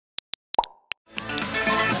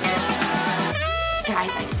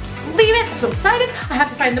Guys, I just can't believe it. I'm so excited. I have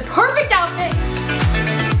to find the perfect outfit.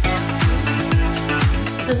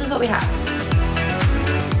 This is what we have.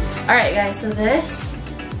 All right, guys, so this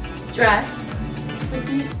dress with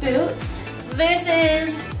these boots. This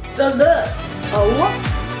is the look.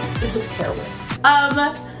 Oh, this looks terrible.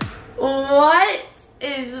 What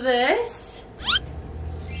is this?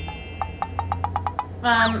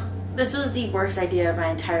 This was the worst idea of my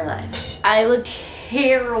entire life. I look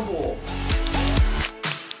terrible.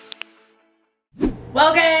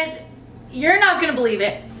 Well, guys, you're not gonna believe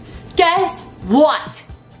it. Guess what?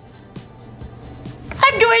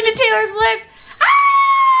 I'm going to Taylor Swift.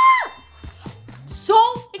 Ah!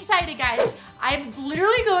 So excited, guys. I'm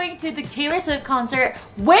literally going to the Taylor Swift concert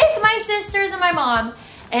with my sisters and my mom.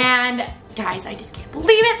 And guys, I just can't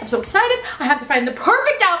believe it. I'm so excited. I have to find the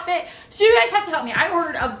perfect outfit. So you guys have to help me. I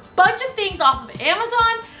ordered a bunch of things off of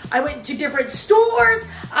Amazon. I went to different stores.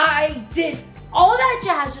 I did all that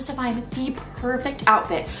jazz just to find the perfect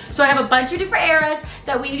outfit. So I have a bunch of different eras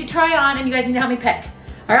that we need to try on and you guys need to help me pick.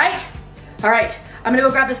 All right? All right. I'm gonna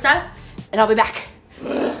go grab the stuff and I'll be back.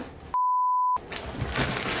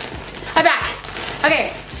 I'm back.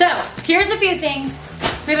 Okay, so here's a few things.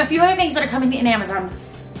 We have a few other things that are coming in Amazon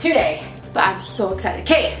today, but I'm so excited.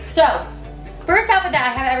 Okay, so first outfit that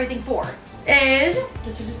I have everything for is,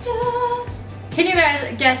 can you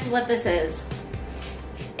guys guess what this is?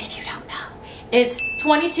 If you don't know, it's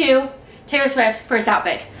 22 Taylor Swift first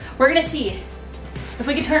outfit. We're gonna see if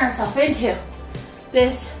we can turn ourselves into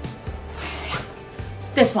this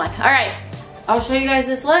one. All right, I'll show you guys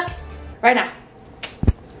this look right now.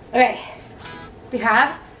 Okay, we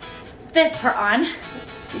have this part on.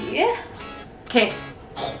 Let's see. Okay,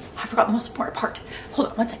 oh, I forgot the most important part. Hold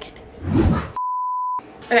on 1 second.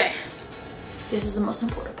 Okay, this is the most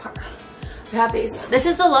important part. We have these. This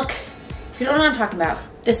is the look. If you don't know what I'm talking about,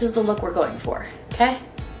 this is the look we're going for, okay?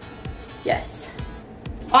 Yes.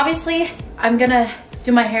 Obviously, I'm gonna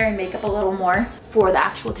do my hair and makeup a little more for the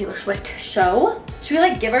actual Taylor Swift show. Should we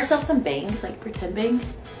like give ourselves some bangs, like pretend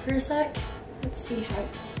bangs for a sec? Let's see how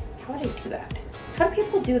do I do that? How do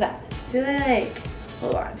people do that? Do they like,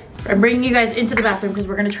 hold on. I'm bringing you guys into the bathroom because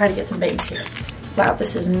we're gonna try to get some bangs here. Wow,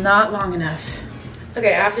 this is not long enough.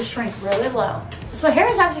 Okay, I have to shrink really low. So my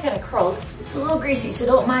hair is actually kind of curled. It's a little greasy, so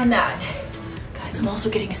don't mind that. Guys, I'm also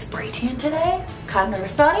getting a spray tan today. Kind of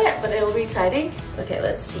nervous about it, but it will be exciting. Okay,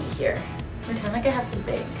 let's see here. Pretend like I have some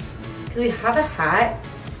bangs. Because we have a hat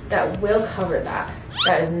that will cover that.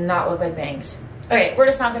 That does not look like bangs. Okay, we're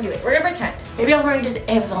just not gonna do it. We're gonna pretend. Maybe I'm going to just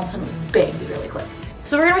Amazon some bangs really quick.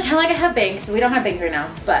 So we're gonna pretend like I have bangs, but we don't have bangs right now.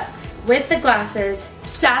 But with the glasses,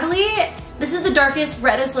 sadly, this is the darkest,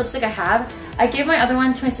 reddest lipstick I have. I gave my other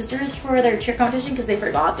one to my sisters for their cheer competition because they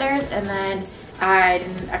forgot theirs, and then I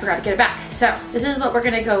forgot to get it back. So this is what we're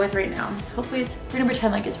gonna go with right now. Hopefully we're gonna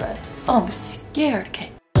pretend like it's red. Oh, I'm scared,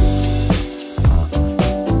 okay.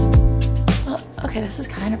 Okay, this is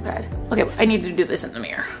kind of red. Okay, I need to do this in the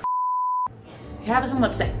mirror. We have some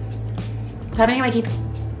lipstick. Do I have any on my teeth?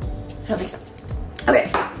 I don't think so.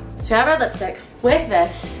 Okay, so we have our lipstick with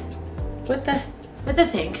this, with the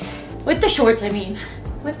things, with the shorts, I mean,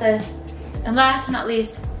 with this, and last but not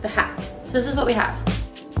least, the hat. So this is what we have.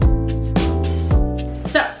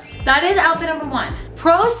 So that is outfit number one.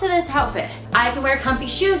 Pros to this outfit. I can wear comfy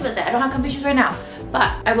shoes with it. I don't have comfy shoes right now,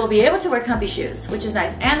 but I will be able to wear comfy shoes, which is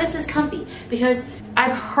nice. And this is comfy because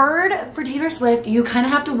I've heard for Taylor Swift, you kind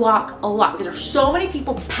of have to walk a lot because there's so many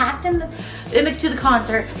people packed to the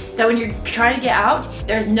concert that when you're trying to get out,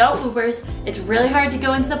 there's no Ubers. It's really hard to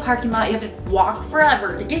go into the parking lot. You have to walk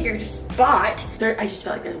forever to get your spot. I just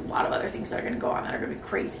feel like there's a lot of other things that are gonna go on that are gonna be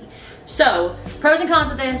crazy. So, pros and cons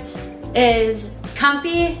with this is it's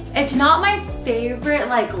comfy. It's not my favorite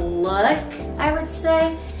like look, I would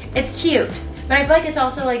say. It's cute, but I feel like it's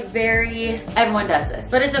also like very, everyone does this,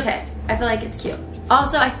 but it's okay. I feel like it's cute.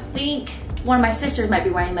 Also, I think one of my sisters might be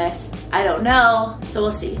wearing this. I don't know, so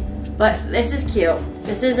we'll see. But this is cute.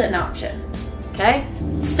 This is an option, okay?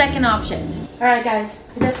 Second option. All right, guys,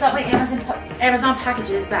 I just got my Amazon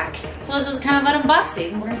packages back. So this is kind of an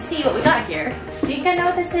unboxing. We're gonna see what we got here. I think I know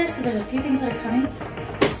what this is because there's a few things that are coming.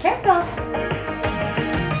 Careful.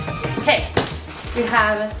 Okay, we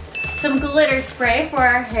have some glitter spray for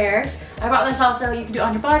our hair. I brought this also, you can do it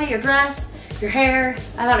on your body, your dress, your hair.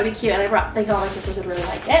 I thought it'd be cute, and I think all my sisters would really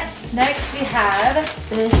like it. Next, we have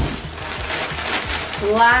this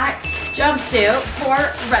black jumpsuit for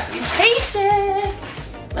Reputation.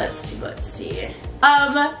 Let's see.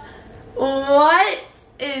 What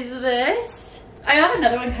is this? I got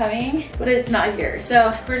another one coming, but it's not here.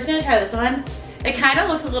 So we're just gonna try this one. It kind of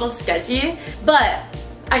looks a little sketchy, but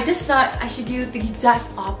I just thought I should do the exact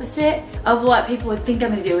opposite of what people would think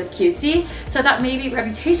I'm gonna do with cutesy. So I thought maybe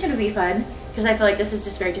Reputation would be fun because I feel like this is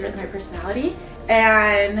just very different than my personality.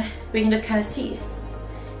 And we can just kind of see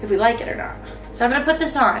if we like it or not. So I'm gonna put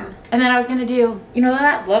this on. And then I was gonna do, you know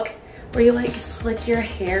that look where you like slick your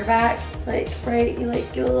hair back? Like, right, you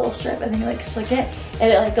like do a little strip and then you like slick it and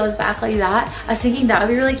it like goes back like that. I was thinking that would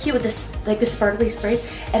be really cute with this, like the sparkly sprays.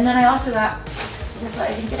 And then I also got, this is what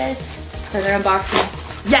I think it is. So they're unboxing.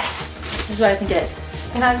 Yes, this is what I think it is.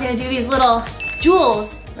 And I was gonna do these little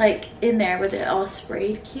jewels like in there with it all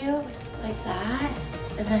sprayed cute, like that.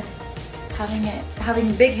 And then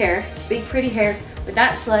having big hair, big pretty hair with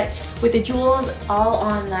that slicked, with the jewels all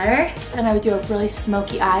on there. And I would do a really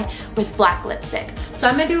smoky eye with black lipstick. So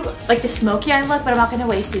I'm gonna do like the smoky eye look, but I'm not gonna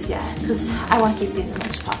waste these yet because I wanna keep these as much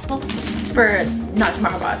as possible for not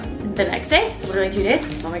tomorrow, but the next day. It's literally 2 days.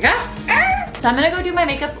 Oh my gosh. So I'm gonna go do my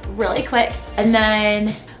makeup really quick and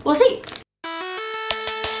then we'll see.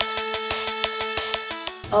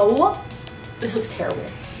 Oh, this looks terrible.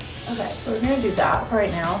 Okay, we're gonna do that for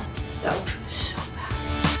right now. That looks so bad.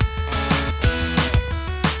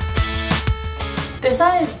 This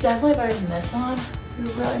one is definitely better than this one.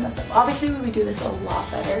 We really messed up. Obviously, we would do this a lot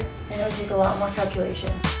better and it would take a lot more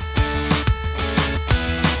calculation.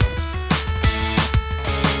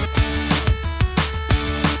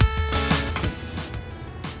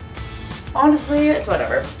 Honestly, it's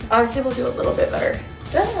whatever. Obviously, we'll do a little bit better.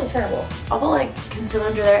 It doesn't look terrible. I'll put like concealer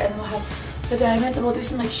under there and we'll have the diamonds and we'll do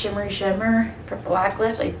some like shimmery shimmer for black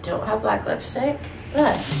lips. I don't have black lipstick,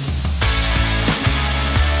 but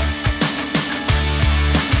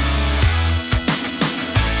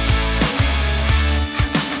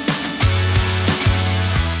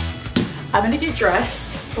I'm gonna get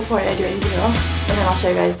dressed before I do anything else and then I'll show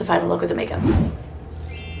you guys the final look of the makeup.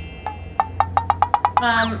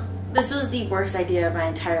 This was the worst idea of my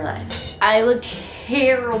entire life. I look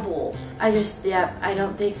terrible. I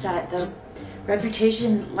don't think that the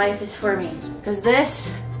Reputation life is for me. Because this,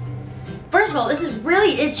 first of all, this is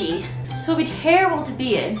really itchy. So it'd be terrible to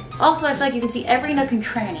be in. Also, I feel like you can see every nook and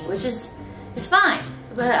cranny, which is fine.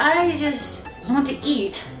 But I just want to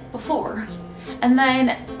eat before. And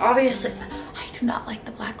then, obviously, I do not like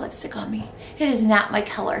the black lipstick on me. It is not my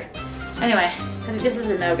color. Anyway, I think this is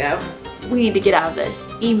a no-go. We need to get out of this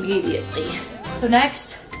immediately. So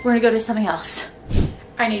next, we're gonna go to something else.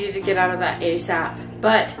 I needed to get out of that ASAP,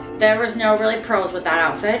 but there was no really pros with that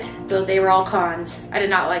outfit, though they were all cons. I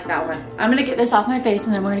did not like that one. I'm gonna get this off my face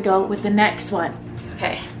and then we're gonna go with the next one.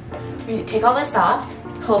 Okay, we need to take all this off.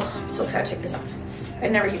 Oh, I'm so excited to take this off. I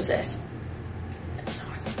never use this. That's so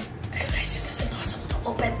awesome. I said this is impossible to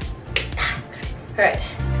open. All right,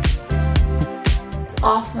 it's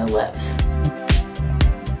off my lips.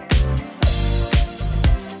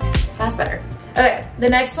 That's better. Okay, the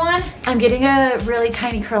next one, I'm getting a really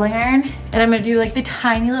tiny curling iron and I'm gonna do like the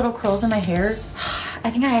tiny little curls in my hair. I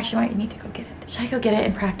think I actually might need to go get it. Should I go get it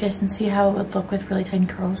and practice and see how it would look with really tiny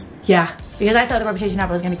curls? Yeah, because I thought the Reputation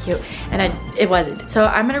outfit was gonna be cute and it wasn't. So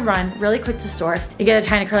I'm gonna run really quick to the store and get a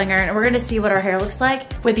tiny curling iron and we're gonna see what our hair looks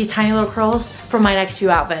like with these tiny little curls for my next few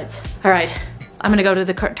outfits. All right, I'm gonna go to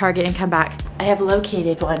the Target and come back. I have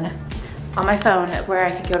located one on my phone where I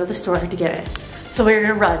could go to the store to get it. So we're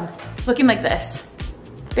gonna run. Looking like this.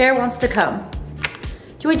 Bear wants to come. Do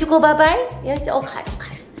you want to go bye-bye? Yes, okay.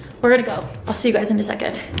 We're gonna go. I'll see you guys in a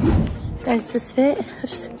second. Guys, this fit,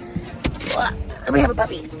 let me have a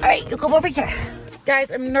puppy. All right, you come over here. Guys,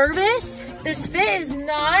 I'm nervous. This fit is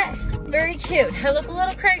not very cute. I look a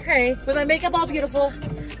little cray-cray with my makeup all beautiful.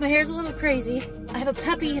 My hair's a little crazy. I have a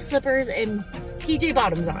puppy, slippers, and PJ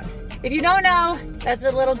bottoms on. If you don't know, that's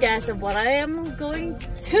a little guess of what I am going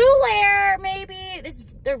to wear, maybe.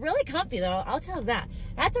 They're really comfy though, I'll tell you that.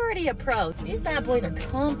 That's already a pro. These bad boys are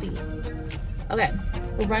comfy. Okay,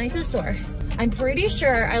 we're running to the store. I'm pretty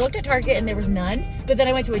sure I looked at Target and there was none, but then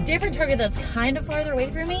I went to a different Target that's kind of farther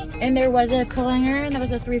away from me and there was a curling iron that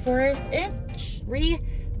was a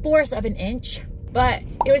 3/4 of an inch, but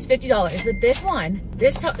it was $50. But this one,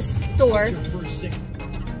 this store,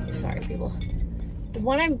 sorry people. The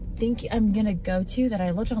one I'm gonna go to that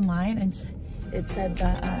I looked online and it said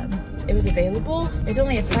that it was available. It's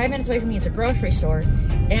only 5 minutes away from me. It's a grocery store.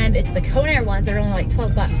 And it's the Conair ones that are only like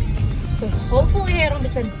 12 bucks. So hopefully I don't have to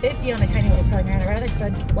spend 50 on the tiny little curling iron. I'd rather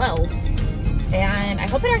spend 12. And I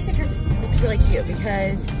hope it actually looks really cute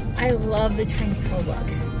because I love the tiny curl look.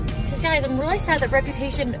 Because guys, I'm really sad that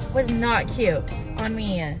Reputation was not cute on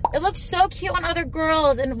me. It looks so cute on other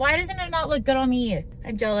girls. And why doesn't it not look good on me?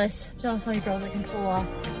 I'm jealous. Jealous of all you girls that can pull off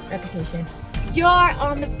Reputation. You're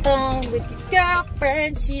on the phone with your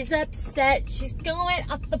girlfriend. She's upset. She's going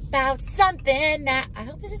off about something that I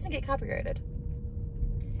hope this doesn't get copyrighted.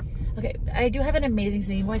 Okay, I do have an amazing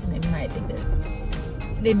singing voice, and they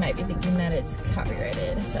might be thinking that it's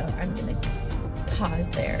copyrighted. So I'm gonna pause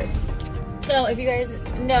there. So if you guys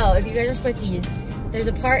know, if you guys are Swifties, there's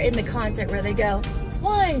a part in the concert where they go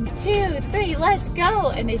 1, 2, 3, let's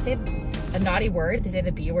go, and they say a naughty word. They say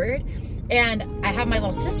the B word, and I have my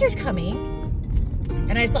little sisters coming.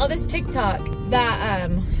 And I saw this TikTok that,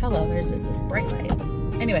 hello, there's just this bright light.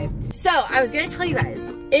 Anyway, so I was gonna tell you guys,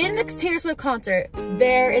 in the Taylor Swift concert,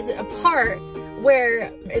 there is a part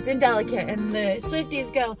where it's indelicate and the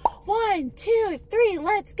Swifties go, 1, 2, 3,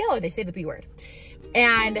 let's go. And they say the B word.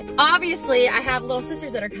 And obviously I have little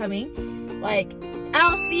sisters that are coming, like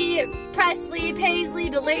Elsie, Presley, Paisley,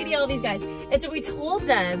 Delaney, all these guys. And so we told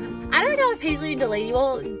them, I don't know if Paisley and Delaney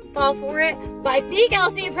will fall for it, but I think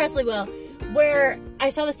Elsie and Presley will. Where I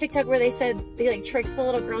saw this TikTok where they said, they like tricked the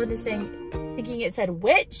little girl into thinking it said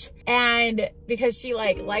witch, and because she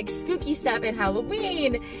likes spooky stuff and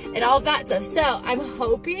Halloween and all that stuff. So I'm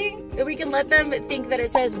hoping that we can let them think that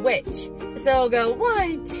it says witch. So I'll go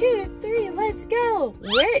 1, 2, 3, let's go,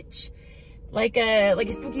 witch, like a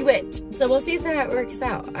spooky witch. So we'll see if that works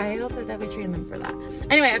out. I hope that we train them for that.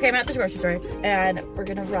 Anyway, okay, I'm at the grocery store and we're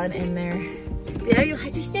gonna run in there. Yeah, you'll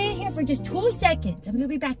have to stay here for just 2 seconds. I'm gonna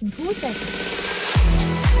be back in 2 seconds.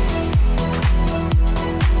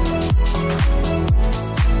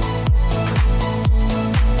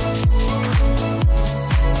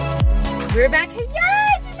 We're back.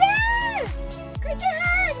 Yes, man! Good job!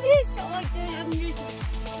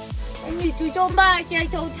 I miss you so much.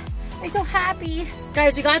 I'm so happy.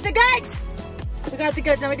 Guys, we got the goods! We got the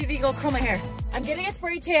goods. Now I need to go curl my hair. I'm getting a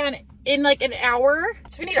spray tan in like an hour,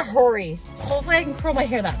 so we need to hurry. Hopefully I can curl my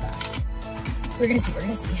hair that fast. We're gonna see.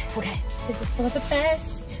 Okay, this is for the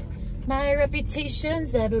best. My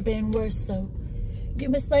reputation's ever been worse, so you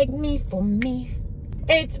must like me for me.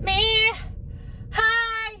 It's me.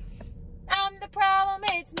 Hi, I'm the problem.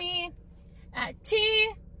 It's me. At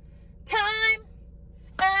tea time,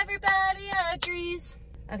 everybody agrees.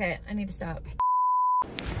 Okay, I need to stop.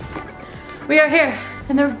 We are here,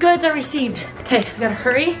 and the goods are received. Okay, we gotta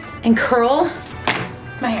hurry and curl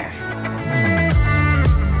my hair.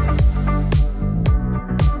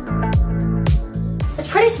 It's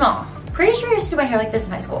pretty small. Pretty sure I used to do my hair like this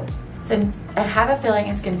in high school. So I have a feeling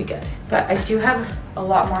it's gonna be good. But I do have a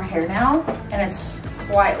lot more hair now, and it's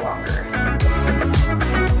quite longer.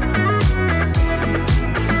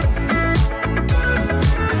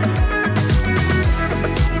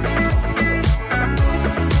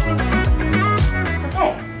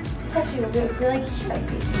 Really cute, I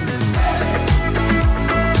think.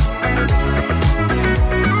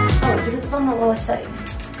 Oh, so this is on the lowest settings.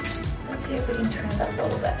 Let's see if we can turn it up a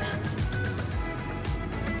little bit.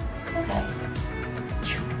 Okay.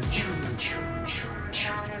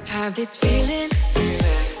 Have this feeling,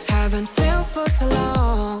 haven't felt for so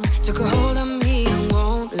long. Took a hold of me and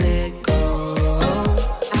won't let go.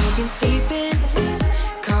 I've been sleeping,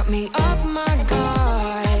 caught me off my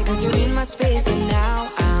guard. Cause you're in my space and now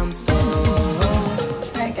I'm so.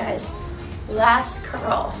 Alright guys, last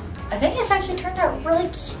curl. I think it's actually turned out really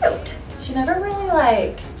cute. She never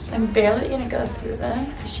really I'm barely gonna go through them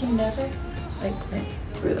because she never went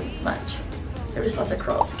through them as much. There was lots of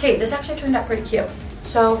curls. Okay, this actually turned out pretty cute.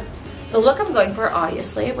 So the look I'm going for,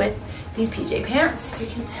 obviously, with these PJ pants, you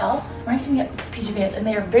can tell, I'm wearing some PJ pants and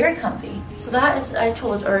they are very comfy. So that is, I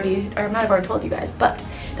told already, or I might have already told you guys, but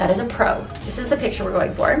that is a pro. This is the picture we're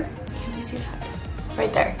going for. Can you see that?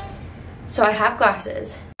 Right there. So I have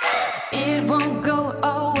glasses. It won't go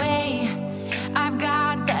away. I've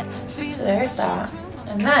got that feeling. So there's that.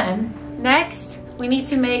 And then next we need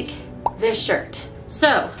to make this shirt.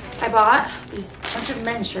 So I bought these bunch of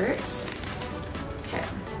men's shirts. Okay.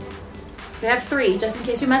 We have 3 just in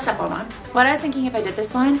case we mess up on one. What I was thinking if I did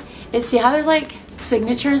this one is see how there's like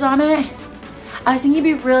signatures on it? I was thinking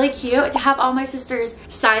it'd be really cute to have all my sisters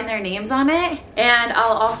sign their names on it. And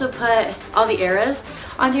I'll also put all the eras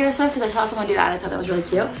on Taylor Swift because I saw someone do that and I thought that was really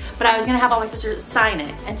cute. But I was gonna have all my sisters sign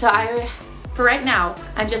it. And so for right now,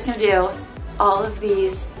 I'm just gonna do all of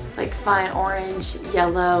these like fun orange,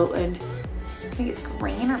 yellow, and I think it's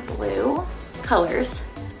green or blue colors.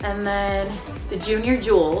 And then the Junior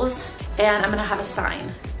Jewels, and I'm gonna have a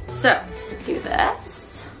sign. So, do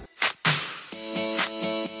this.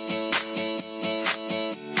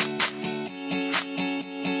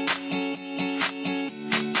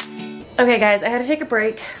 Okay guys, I had to take a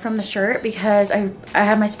break from the shirt because I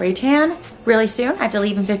have my spray tan really soon. I have to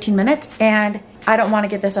leave in 15 minutes and I don't want to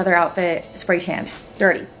get this other outfit spray tanned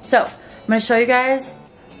dirty. So I'm gonna show you guys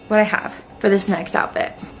what I have for this next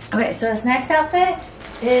outfit. Okay, so this next outfit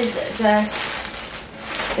is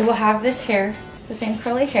just, it will have this hair, the same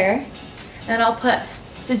curly hair, and I'll put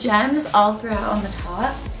the gems all throughout on the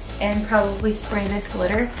top and probably spray this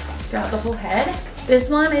glitter throughout the whole head. This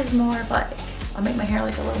one is more like, I'll make my hair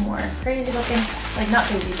like a little more crazy looking, like not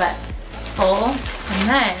crazy, but full. And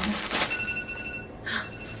then,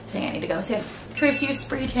 saying I need to go soon. Chris, you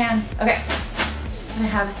spray tan. Okay, I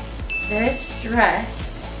have this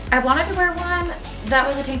dress. I wanted to wear one that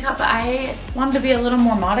was a tank top, but I wanted to be a little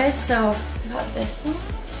more modest, so I got this one.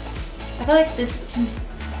 I feel like this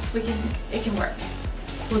it can work.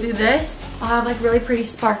 So we'll do this. I'll have like really pretty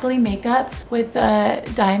sparkly makeup with the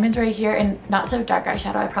diamonds right here and not so dark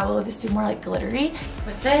eyeshadow. I probably will just do more like glittery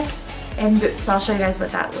with this and boots. So I'll show you guys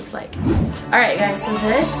what that looks like. All right guys, so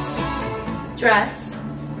this dress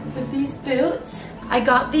with these boots. I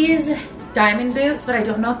got these diamond boots, but I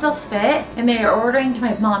don't know if they'll fit, and they are ordering to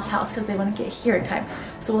my mom's house because they want to get here in time.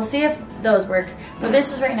 So we'll see if those work. But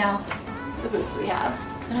this is right now the boots we have.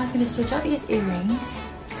 And I was gonna switch out these earrings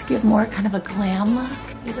to give more kind of a glam look.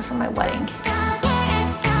 These are from my wedding.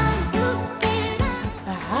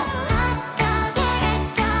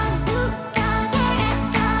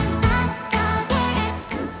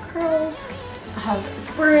 Curls. I have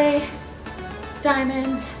spray,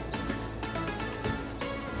 diamonds.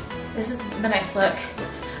 This is the next look.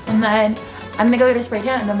 And then I'm gonna go get a spray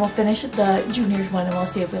tan and then we'll finish the junior one and we'll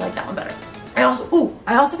see if we like that one better. I also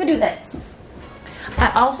could do this.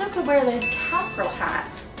 I also could wear this cowgirl hat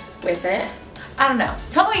with it. I don't know.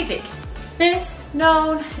 Tell me what you think. This,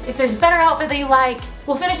 known. If there's a better outfit that you like,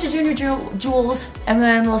 we'll finish the junior jewels and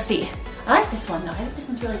then we'll see. I like this one though. I think this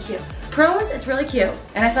one's really cute. Pros, it's really cute.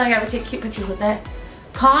 And I feel like I would take cute pictures with it.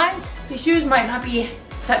 Cons, these shoes might not be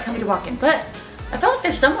that comfy to walk in, but I feel like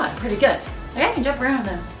they're somewhat pretty good. Like I can jump around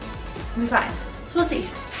them. It'll be fine. So we'll see.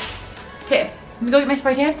 Okay, I'm gonna go get my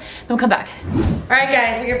spray tan, then we'll come back. All right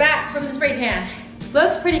guys, we are back from the spray tan.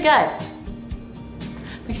 Looks pretty good.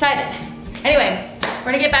 I'm excited. Anyway, we're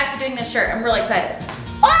gonna get back to doing this shirt. I'm really excited.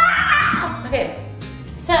 Ah! Okay,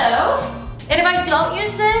 so, and if I don't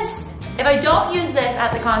use this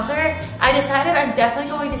at the concert, I decided I'm definitely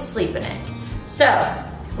going to sleep in it. So,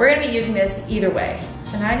 we're gonna be using this either way.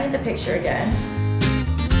 So now I need the picture again.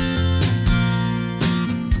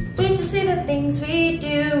 We should see the things we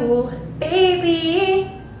do,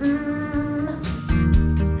 baby.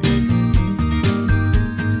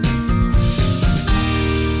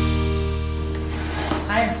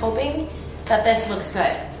 I'm hoping that this looks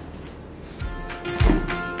good.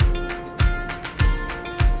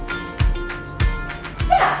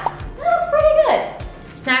 Yeah, that looks pretty good.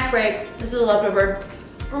 Snack break. This is a leftover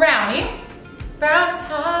brownie. Brownie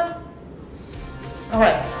pop.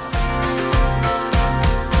 Okay.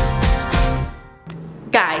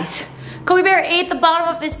 Guys, Kobe Bear ate the bottom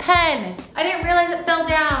of this pen. I didn't realize it fell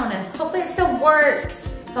down. Hopefully it still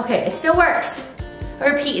works. Okay, it still works. I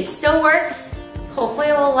repeat, it still works. Hopefully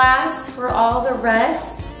it will last for all the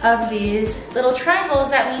rest of these little triangles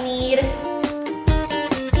that we need.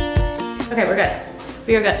 Okay, we're good.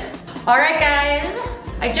 We are good. All right, guys.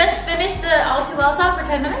 I just finished the All Too Well song for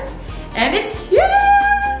 10 minutes, and it's here.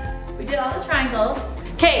 We did all the triangles.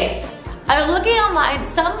 Okay, I was looking online.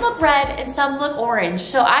 Some look red and some look orange.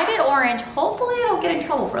 So I did orange. Hopefully I don't get in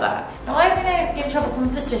trouble for that. No, I'm gonna get in trouble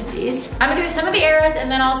from the Swifties. I'm gonna do some of the eras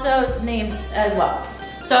and then also names as well.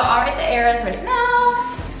 So I'll write the eras right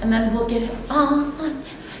now, and then we'll get it on.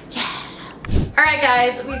 Yeah. All right,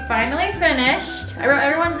 guys, we finally finished. I wrote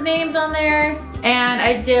everyone's names on there, and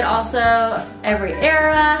I did also every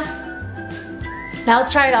era. Now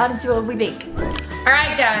let's try it on and see what we think. All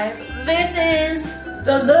right, guys, this is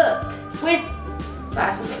the look with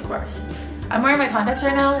glasses, of course. I'm wearing my contacts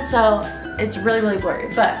right now, so it's really, really blurry,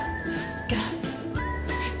 but God.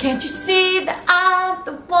 Can't you see that I'm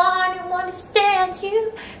the one who understands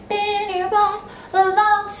you? Been here all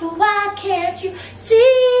along, so why can't you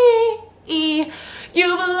see? You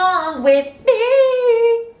belong with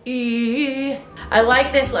me. I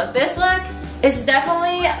like this look. This look is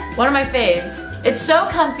definitely one of my faves. It's so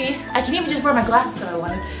comfy. I can even just wear my glasses if I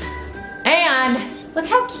wanted. And look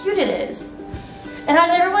how cute it is. It has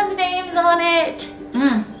everyone's names on it.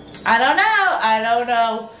 I don't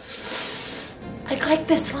know. I like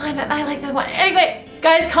this one and I like that one. Anyway,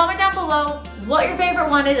 guys, comment down below what your favorite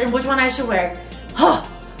one is and which one I should wear.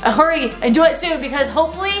 Hurry and do it soon because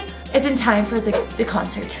hopefully it's in time for the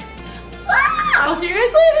concert. I'll see you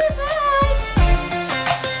guys later. Bye.